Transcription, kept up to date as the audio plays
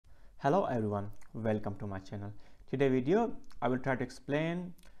Hello everyone, welcome to my channel. Today video I will try to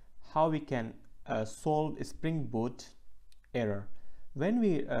explain how we can solve a springboot error. When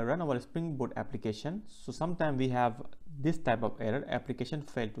we run our springboot application, so sometimes we have this type of error: application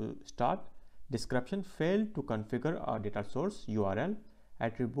failed to start, description failed to configure our data source URL,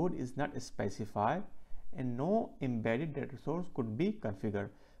 attribute is not specified, and no embedded data source could be configured.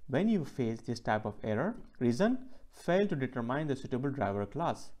 When you face this type of error, reason: fail to determine the suitable driver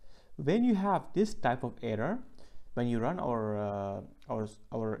class. When you have this type of error, when you run our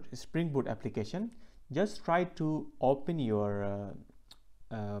Spring Boot application, just try to open your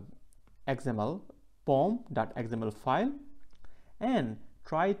XML pom.xml file and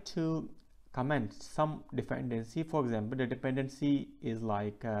try to comment some dependency. For example, the dependency is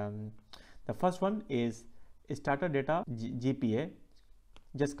like the first one is starter data GPA.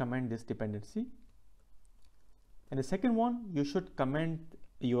 Just comment this dependency, and the second one you should comment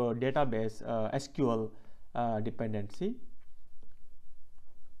your database SQL dependency,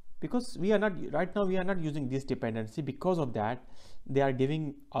 because we are not right now using this dependency. Because of that, they are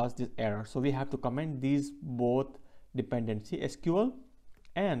giving us this error, so we have to comment these both dependency, SQL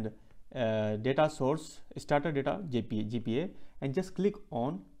and data source starter data GPA, and just click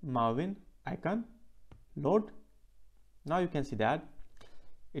on Marvin icon, load. Now you can see that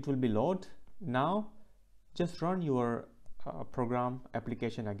it will be load. Now just run your program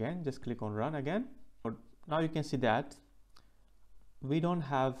application again. Just click on run again. Now you can see that we don't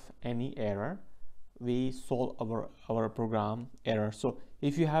have any error. We solve our program error. So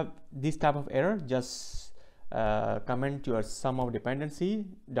if you have this type of error, just comment your sum of dependency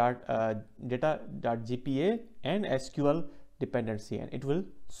data.gpa and SQL dependency, and it will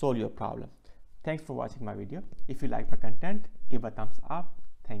solve your problem. Thanks for watching my video. If you like my content, give a thumbs up.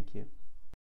 Thank you.